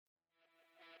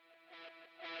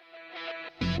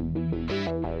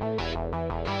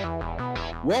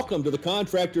Welcome to the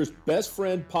Contractor's Best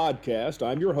Friend podcast.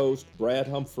 I'm your host, Brad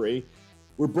Humphrey.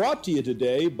 We're brought to you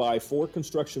today by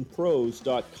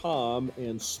ForConstructionPros.com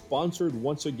and sponsored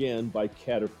once again by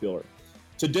Caterpillar.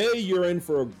 Today, you're in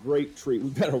for a great treat.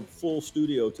 We've got a full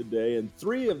studio today, and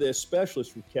three of the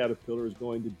specialists from Caterpillar is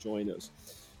going to join us.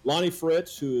 Lonnie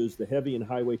Fritz, who is the heavy and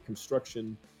highway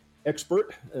construction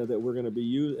expert that we're going to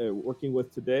be working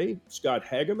with today. Scott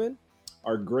Hageman,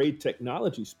 our grade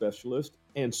technology specialist,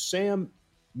 and Sam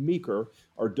Meeker,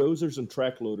 our dozers and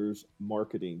track loaders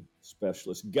marketing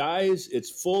specialist. Guys, it's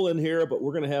full in here, but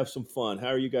we're going to have some fun. How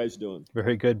are you guys doing?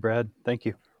 Very good, Brad. Thank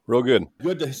you. Real good.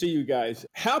 Good to see you guys.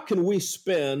 How can we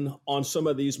spin on some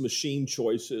of these machine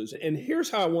choices? And here's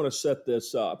how I want to set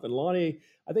this up. And Lonnie,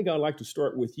 I think I'd like to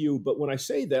start with you. But when I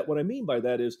say that, what I mean by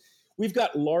that is we've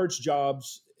got large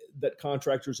jobs that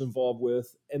contractors involved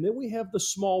with, and then we have the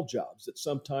small jobs that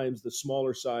sometimes the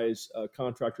smaller size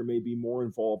contractor may be more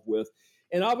involved with.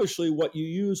 And obviously what you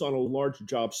use on a large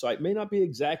job site may not be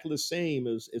exactly the same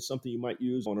as something you might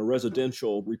use on a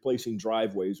residential replacing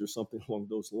driveways or something along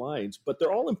those lines, but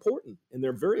they're all important and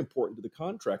they're very important to the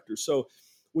contractor. So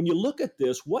when you look at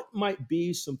this, what might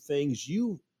be some things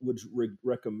you would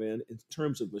recommend in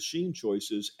terms of machine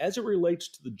choices as it relates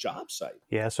to the job site?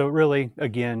 Yeah, so really,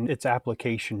 again, it's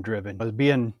application driven.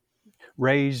 Being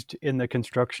raised in the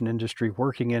construction industry,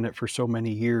 working in it for so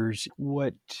many years,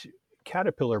 what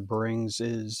Caterpillar brings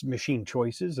is machine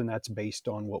choices, and that's based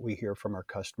on what we hear from our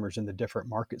customers in the different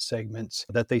market segments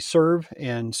that they serve.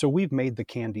 And so we've made the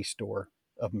candy store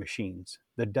of machines.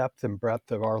 The depth and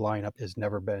breadth of our lineup has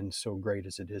never been so great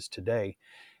as it is today.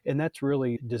 And that's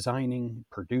really designing,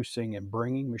 producing, and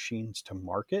bringing machines to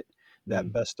market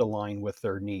that best align with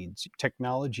their needs.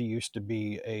 Technology used to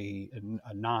be a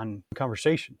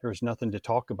non-conversation. There was nothing to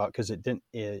talk about because it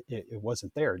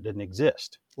wasn't there. It didn't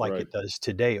exist like it does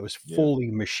today. It was fully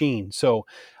machined. So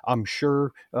I'm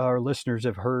sure our listeners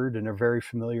have heard and are very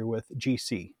familiar with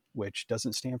GC, which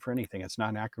doesn't stand for anything. It's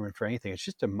not an acronym for anything. It's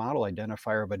just a model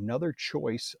identifier of another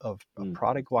choice of a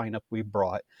product lineup we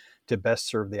brought to best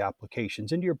serve the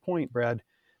applications. And to your point, Brad,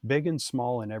 big and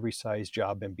small and every size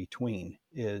job in between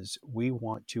is we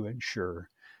want to ensure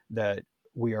that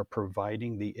we are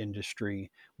providing the industry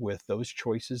with those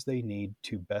choices they need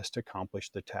to best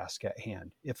accomplish the task at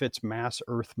hand. If it's mass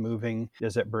earth moving,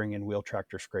 does it bring in wheel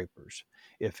tractor scrapers?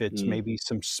 If it's maybe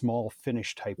some small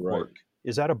finish type work,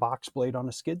 is that a box blade on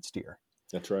a skid steer?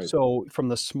 That's right. So from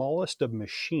the smallest of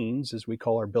machines, as we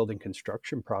call our building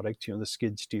construction products, the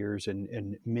skid steers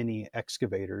and mini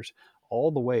excavators,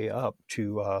 all the way up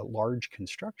to large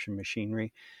construction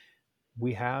machinery,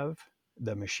 we have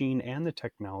the machine and the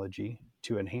technology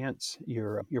to enhance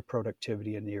your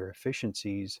productivity and your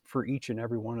efficiencies for each and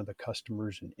every one of the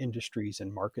customers and industries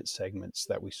and market segments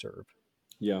that we serve.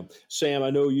 Yeah. Sam, I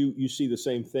know you see the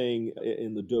same thing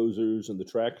in the dozers and the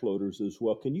track loaders as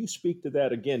well. Can you speak to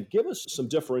that again? Give us some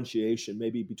differentiation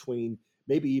maybe between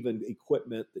even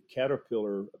equipment that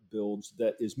Caterpillar builds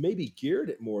that is maybe geared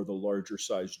at more of the larger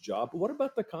size job. But what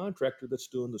about the contractor that's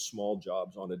doing the small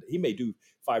jobs on it? He may do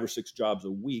 5 or 6 jobs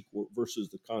a week versus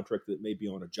the contractor that may be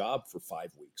on a job for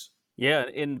 5 weeks. Yeah,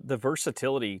 and the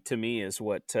versatility to me is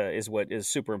what is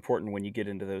super important when you get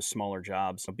into those smaller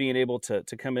jobs. Being able to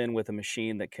come in with a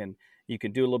machine that you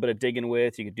can do a little bit of digging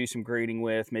with, you can do some grading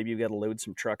with, maybe you've got to load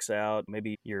some trucks out,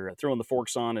 maybe you're throwing the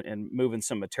forks on and moving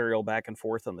some material back and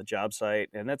forth on the job site.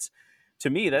 And that's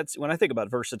when I think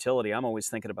about versatility, I'm always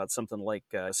thinking about something like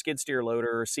a skid steer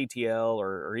loader, CTL,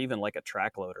 or even like a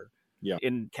track loader. Yeah.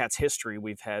 In CAT's history,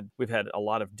 we've had a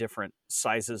lot of different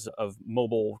sizes of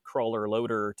mobile crawler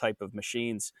loader type of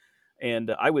machines. And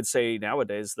I would say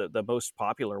nowadays the most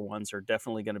popular ones are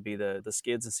definitely going to be the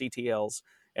skids and CTLs.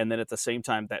 And then at the same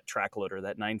time, that track loader,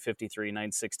 that 953,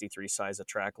 963 size of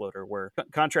track loader, where a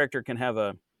contractor can have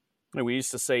we used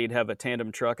to say he'd have a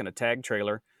tandem truck and a tag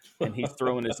trailer, and he's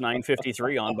throwing his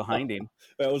 953 on behind him.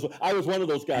 I was one of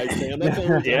those guys, Sam. That's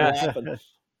always happened.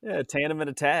 Yeah, a tandem and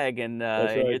a tag, and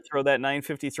you throw that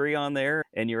 953 on there,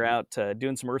 and you're out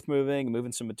doing some earth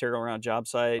moving some material around job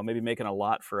site, maybe making a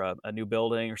lot for a new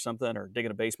building or something, or digging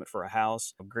a basement for a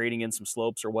house, grading in some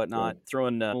slopes or whatnot,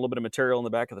 throwing a little bit of material in the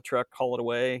back of the truck, haul it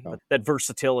away. That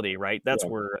versatility, right? That's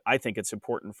where I think it's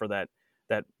important for that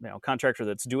that contractor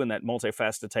that's doing that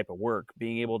multifaceted type of work,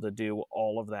 being able to do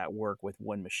all of that work with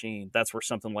one machine. That's where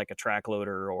something like a track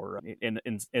loader, or in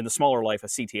the smaller life, a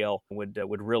CTL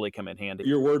would really come in handy.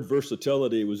 Your word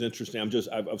versatility was interesting.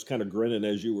 I was kind of grinning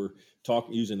as you were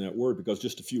talking, using that word, because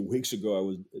just a few weeks ago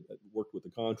I worked with a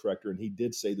contractor, and he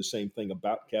did say the same thing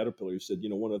about Caterpillar. He said,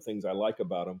 one of the things I like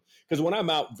about them, because when I'm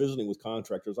out visiting with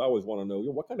contractors, I always want to know,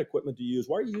 what kind of equipment do you use?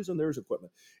 Why are you using theirs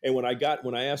equipment? And when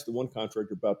I asked the one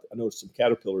contractor about, I noticed some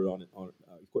Caterpillar on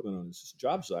equipment on his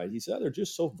job site, he said, they're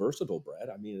just so versatile, Brad.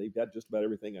 I mean, they've got just about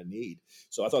everything I need.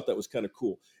 So I thought that was kind of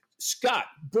cool. Scott,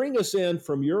 bring us in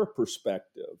from your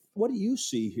perspective. What do you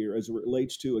see here as it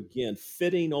relates to, again,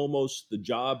 fitting almost the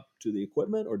job to the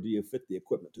equipment, or do you fit the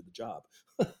equipment to the job?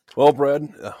 Well, Brad,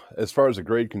 as far as the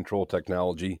grade control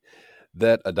technology,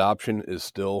 that adoption is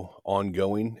still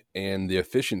ongoing, and the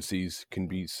efficiencies can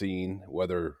be seen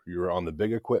whether you're on the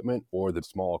big equipment or the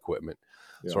small equipment.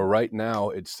 Yeah. So right now,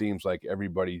 it seems like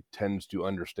everybody tends to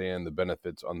understand the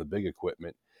benefits on the big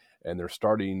equipment, and they're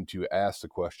starting to ask the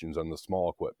questions on the small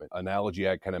equipment. Analogy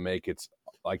I kind of make, it's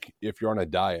like if you're on a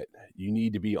diet, you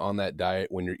need to be on that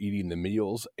diet when you're eating the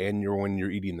meals and when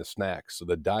you're eating the snacks. So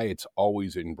the diet's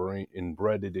always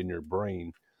embedded in your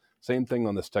brain. Same thing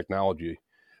on this technology.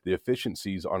 The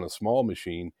efficiencies on a small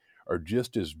machine are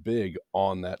just as big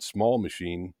on that small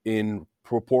machine in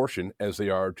proportion as they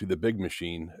are to the big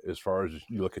machine, as far as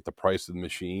you look at the price of the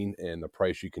machine and the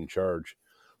price you can charge.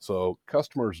 So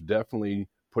customers definitely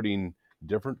putting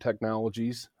different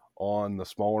technologies on the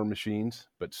smaller machines,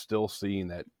 but still seeing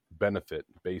that benefit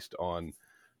based on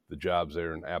the jobs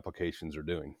there and applications are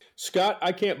doing. Scott,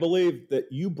 I can't believe that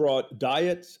you brought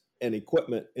diets and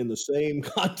equipment in the same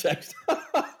context.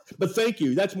 But thank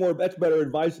you. That's better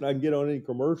advice than I can get on any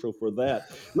commercial for that.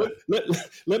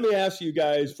 Let me ask you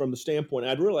guys from the standpoint,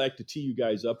 I'd really like to tee you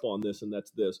guys up on this, and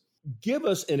that's this. Give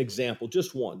us an example,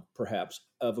 just one perhaps,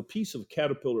 of a piece of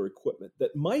Caterpillar equipment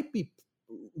that might be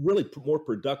really more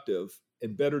productive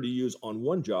and better to use on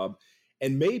one job,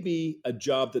 and maybe a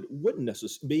job that wouldn't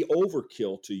necessarily be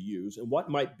overkill to use, and what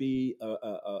might be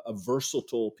a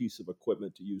versatile piece of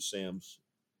equipment, to use Sam's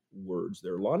words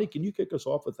there. Lonnie, can you kick us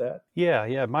off with that?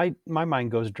 Yeah. My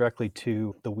mind goes directly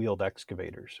to the wheeled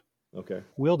excavators. Okay.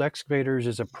 Wheeled excavators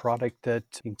is a product that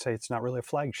you can say it's not really a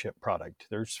flagship product.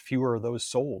 There's fewer of those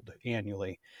sold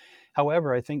annually.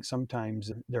 However, I think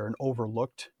sometimes they're an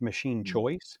overlooked machine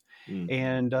choice. Mm-hmm.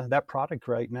 And that product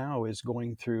right now is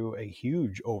going through a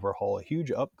huge overhaul, a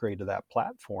huge upgrade of that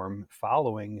platform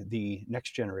following the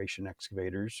next generation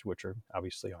excavators, which are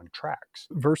obviously on tracks.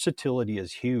 Versatility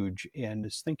is huge. And I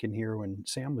was thinking here when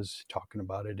Sam was talking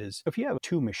about it is, if you have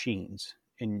two machines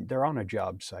and they're on a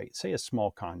job site, say a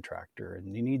small contractor,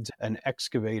 and he needs an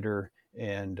excavator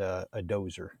and a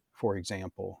dozer, for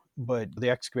example, but the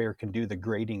excavator can do the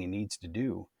grading it needs to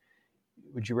do,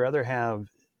 would you rather have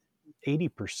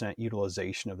 80%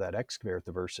 utilization of that excavator with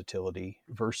the versatility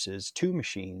versus two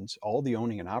machines, all the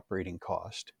owning and operating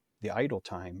cost, the idle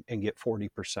time, and get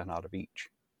 40% out of each?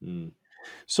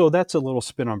 So that's a little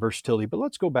spin on versatility, but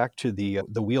let's go back to the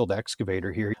wheeled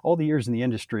excavator here. All the years in the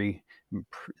industry,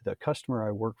 the customer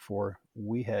I worked for,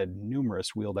 we had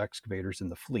numerous wheeled excavators in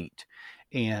the fleet,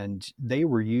 and they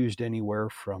were used anywhere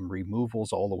from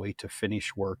removals all the way to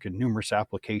finish work and numerous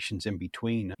applications in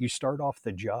between. You start off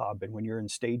the job, and when you're in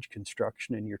stage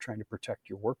construction and you're trying to protect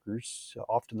your workers,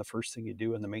 often the first thing you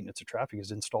do in the maintenance of traffic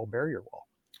is install barrier wall.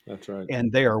 That's right.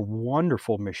 And they are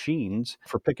wonderful machines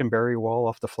for picking barrier wall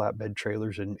off the flatbed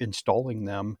trailers and installing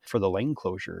them for the lane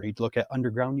closure. You'd look at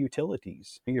underground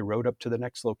utilities. You rode up to the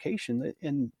next location.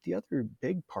 And the other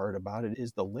big part about it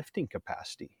is the lifting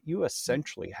capacity. You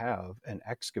essentially have an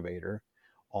excavator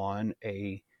on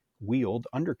a wheeled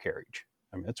undercarriage.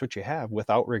 I mean, that's what you have with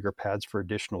outrigger pads for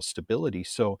additional stability.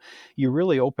 So you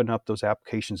really open up those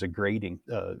applications of grading,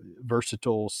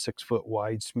 versatile 6-foot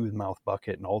wide smooth mouth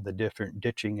bucket, and all the different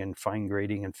ditching and fine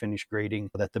grading and finish grading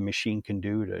that the machine can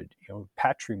do to,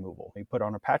 patch removal. You put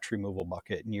on a patch removal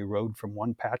bucket and you rode from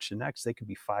one patch to the next. They could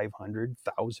be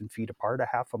 500,000 feet apart, a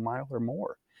half a mile or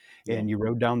more. And you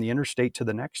rode down the interstate to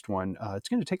the next one. It's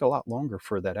going to take a lot longer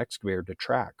for that excavator to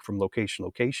track from location to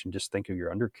location. Just think of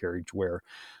your undercarriage where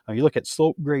you look at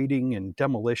slope grading and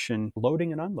demolition,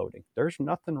 loading and unloading. There's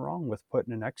nothing wrong with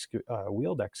putting an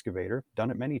wheeled excavator, done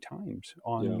it many times,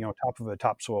 on top of a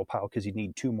topsoil pile, because you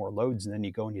need 2 more loads, and then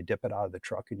you go and you dip it out of the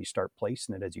truck and you start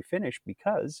placing it as you finish,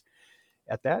 because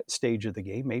at that stage of the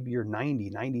game, maybe you're 90,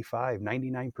 95,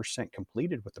 99%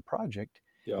 completed with the project.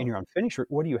 Yeah. And you're on finish,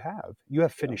 what do you have? You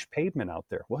have finished pavement out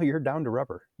there. Well, you're down to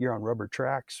rubber. You're on rubber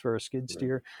tracks for a skid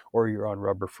steer, or you're on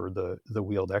rubber for the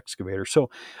wheeled excavator. So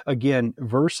again,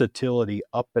 versatility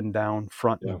up and down,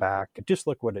 front and back. Just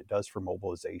look what it does for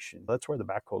mobilization. That's why the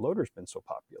backhoe loader's been so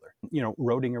popular.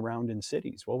 Roading around in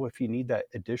cities. Well, if you need that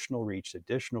additional reach,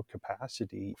 additional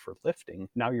capacity for lifting,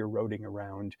 now you're roading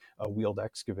around a wheeled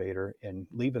excavator and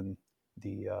leaving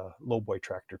the lowboy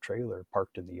tractor trailer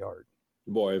parked in the yard.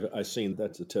 Boy, I've seen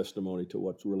that's a testimony to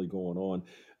what's really going on.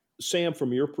 Sam,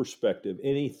 from your perspective,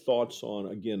 any thoughts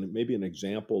on, again, maybe an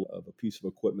example of a piece of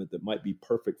equipment that might be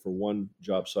perfect for one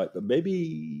job site, but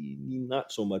maybe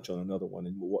not so much on another one?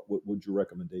 And what would your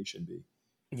recommendation be?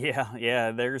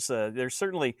 Yeah. There's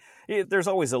certainly, there's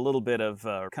always a little bit of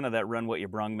kind of that run what you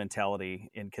brung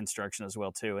mentality in construction as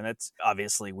well too, and that's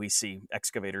obviously we see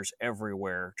excavators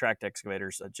everywhere, tracked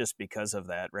excavators, just because of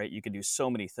that, right? You can do so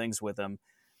many things with them.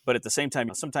 But at the same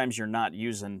time, sometimes you're not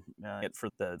using it for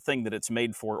the thing that it's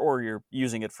made for, or you're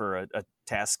using it for a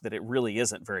task that it really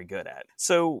isn't very good at.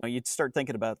 So you start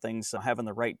thinking about things, having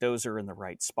the right dozer in the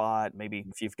right spot. Maybe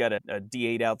if you've got a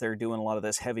D8 out there doing a lot of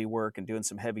this heavy work and doing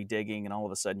some heavy digging, and all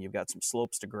of a sudden you've got some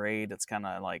slopes to grade, it's kind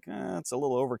of like, it's a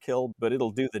little overkill, but it'll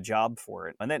do the job for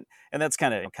it. And that's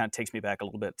kind of takes me back a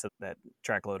little bit to that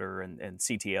track loader and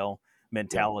CTL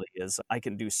mentality. Is I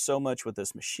can do so much with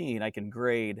this machine. I can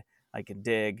grade, I can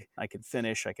dig, I can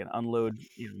finish, I can unload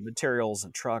materials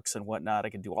and trucks and whatnot. I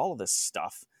can do all of this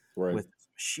stuff with this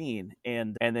machine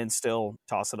and then still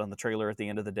toss it on the trailer at the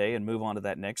end of the day and move on to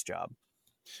that next job.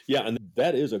 Yeah, and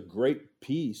that is a great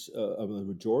piece of the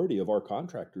majority of our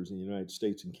contractors in the United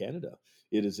States and Canada.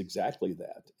 It is exactly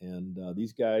that. And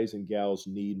these guys and gals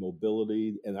need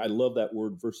mobility. And I love that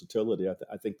word versatility.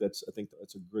 I think that's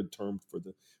a good term for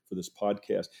this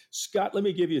podcast. Scott, let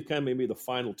me give you kind of maybe the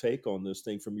final take on this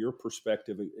thing from your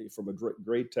perspective, from a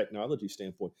great technology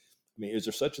standpoint. I mean, is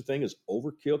there such a thing as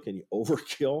overkill? Can you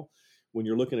overkill when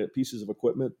you're looking at pieces of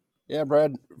equipment? Yeah,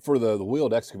 Brad, for the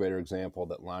wheeled excavator example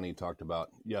that Lonnie talked about,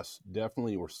 yes,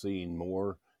 definitely we're seeing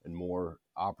more and more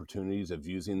opportunities of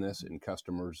using this, and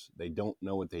customers, they don't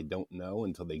know what they don't know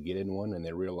until they get in one and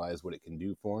they realize what it can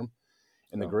do for them.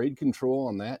 And the grade control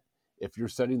on that, if you're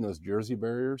setting those jersey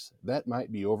barriers, that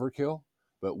might be overkill,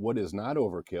 but what is not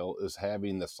overkill is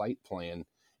having the site plan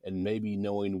and maybe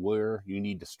knowing where you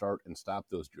need to start and stop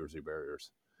those jersey barriers.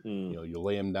 You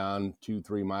lay them down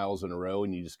 2-3 miles in a row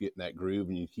and you just get in that groove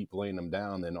and you keep laying them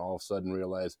down. Then all of a sudden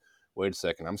realize, wait a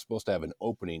second, I'm supposed to have an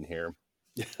opening here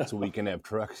so we can have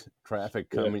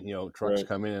traffic coming, trucks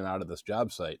come in and out of this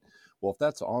job site. Well, if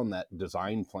that's on that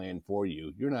design plan for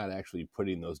you, you're not actually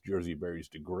putting those jersey barriers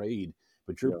to grade,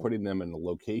 but you're putting them in a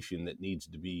location that needs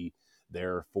to be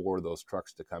there for those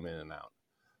trucks to come in and out.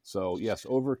 So yes,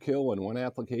 overkill in one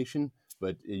application,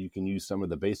 but you can use some of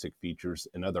the basic features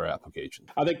in other applications.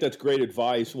 I think that's great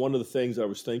advice. One of the things I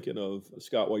was thinking of,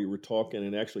 Scott, while you were talking,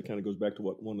 and actually kind of goes back to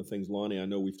what one of the things, Lonnie, I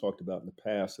know we've talked about in the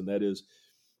past, and that is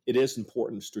it is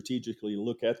important to strategically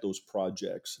look at those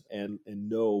projects and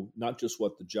know not just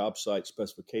what the job site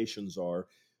specifications are,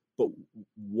 but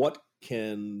what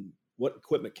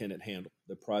equipment can it handle,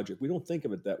 the project. We don't think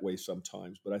of it that way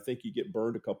sometimes, but I think you get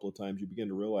burned a couple of times. You begin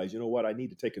to realize, you know what, I need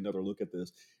to take another look at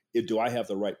this. Do I have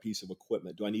the right piece of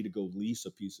equipment? Do I need to go lease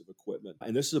a piece of equipment?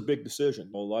 And this is a big decision.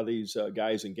 A lot of these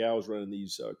guys and gals running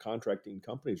these contracting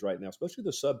companies right now, especially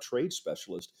the sub-trade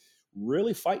specialists,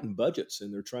 really fighting budgets,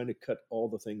 and they're trying to cut all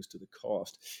the things to the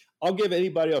cost. I'll give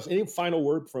anybody else any final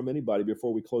word from anybody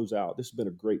before we close out. This has been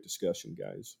a great discussion,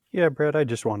 guys. Yeah, Brad, I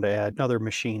just wanted to add another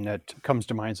machine that comes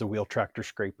to mind is a wheel tractor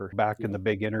scraper. Back in the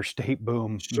big interstate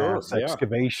boom, mass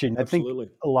excavation. Absolutely. I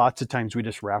think lots of times we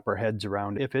just wrap our heads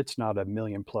around, if it's not 1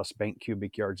 million plus bank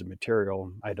cubic yards of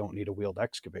material, I don't need a wheeled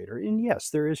excavator. And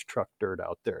yes, there is truck dirt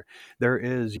out there. There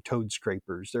is toad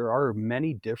scrapers. There are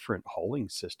many different hauling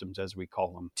systems, as we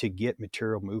call them, to get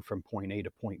material moved from point A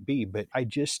to point B. But I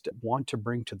just want to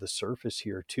bring to the surface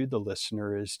here to the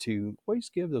listener is to always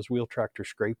give those wheel tractor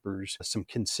scrapers some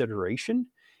consideration.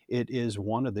 It is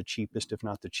one of the cheapest, if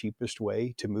not the cheapest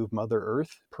way to move Mother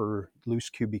Earth per loose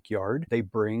cubic yard. They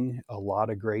bring a lot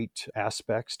of great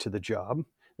aspects to the job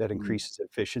that increases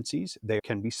efficiencies. They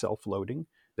can be self-loading.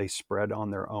 They spread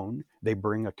on their own. They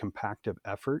bring a compactive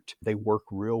effort. They work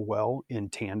real well in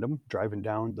tandem, driving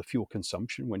down the fuel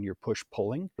consumption when you're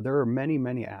push-pulling. There are many,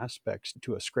 many aspects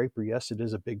to a scraper. Yes, it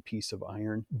is a big piece of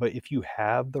iron, but if you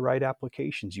have the right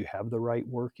applications, you have the right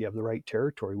work, you have the right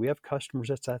territory. We have customers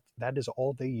that is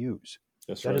all they use.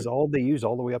 That's That right. is all they use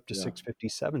all the way up to Yeah.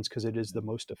 657s because it is the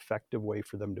most effective way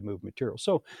for them to move material.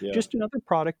 So Yeah. just another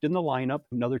product in the lineup,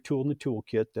 another tool in the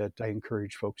toolkit that I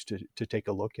encourage folks to take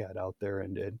a look at out there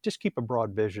and just keep a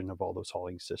broad vision of all those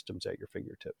hauling systems at your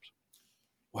fingertips.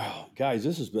 Wow, guys,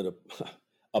 this has been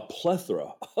a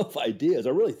plethora of ideas.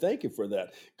 I really thank you for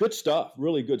that. Good stuff,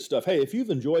 really good stuff. Hey, if you've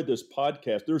enjoyed this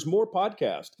podcast, there's more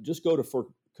podcasts. Just go to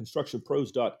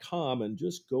forconstructionpros.com and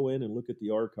just go in and look at the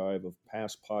archive of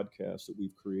past podcasts that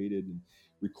we've created and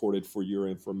recorded for your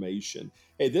information.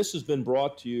 Hey, this has been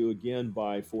brought to you again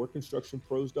by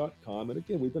forconstructionpros.com. And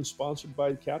again, we've been sponsored by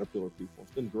the Caterpillar people.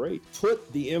 It's been great.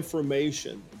 Put the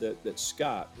information that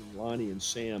Scott and Lonnie and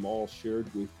Sam all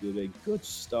shared with you today. Good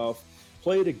stuff.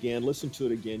 Play it again, listen to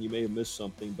it again. You may have missed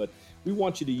something, but we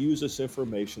want you to use this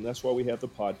information. That's why we have the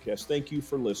podcast. Thank you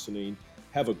for listening.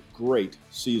 Have a great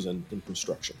season in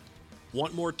construction.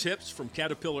 Want more tips from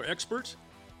Caterpillar experts?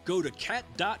 Go to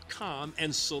cat.com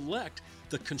and select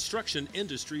the construction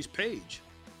industries page.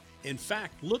 In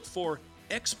fact, look for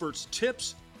experts'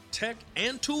 tips, tech,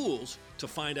 and tools to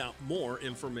find out more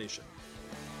information.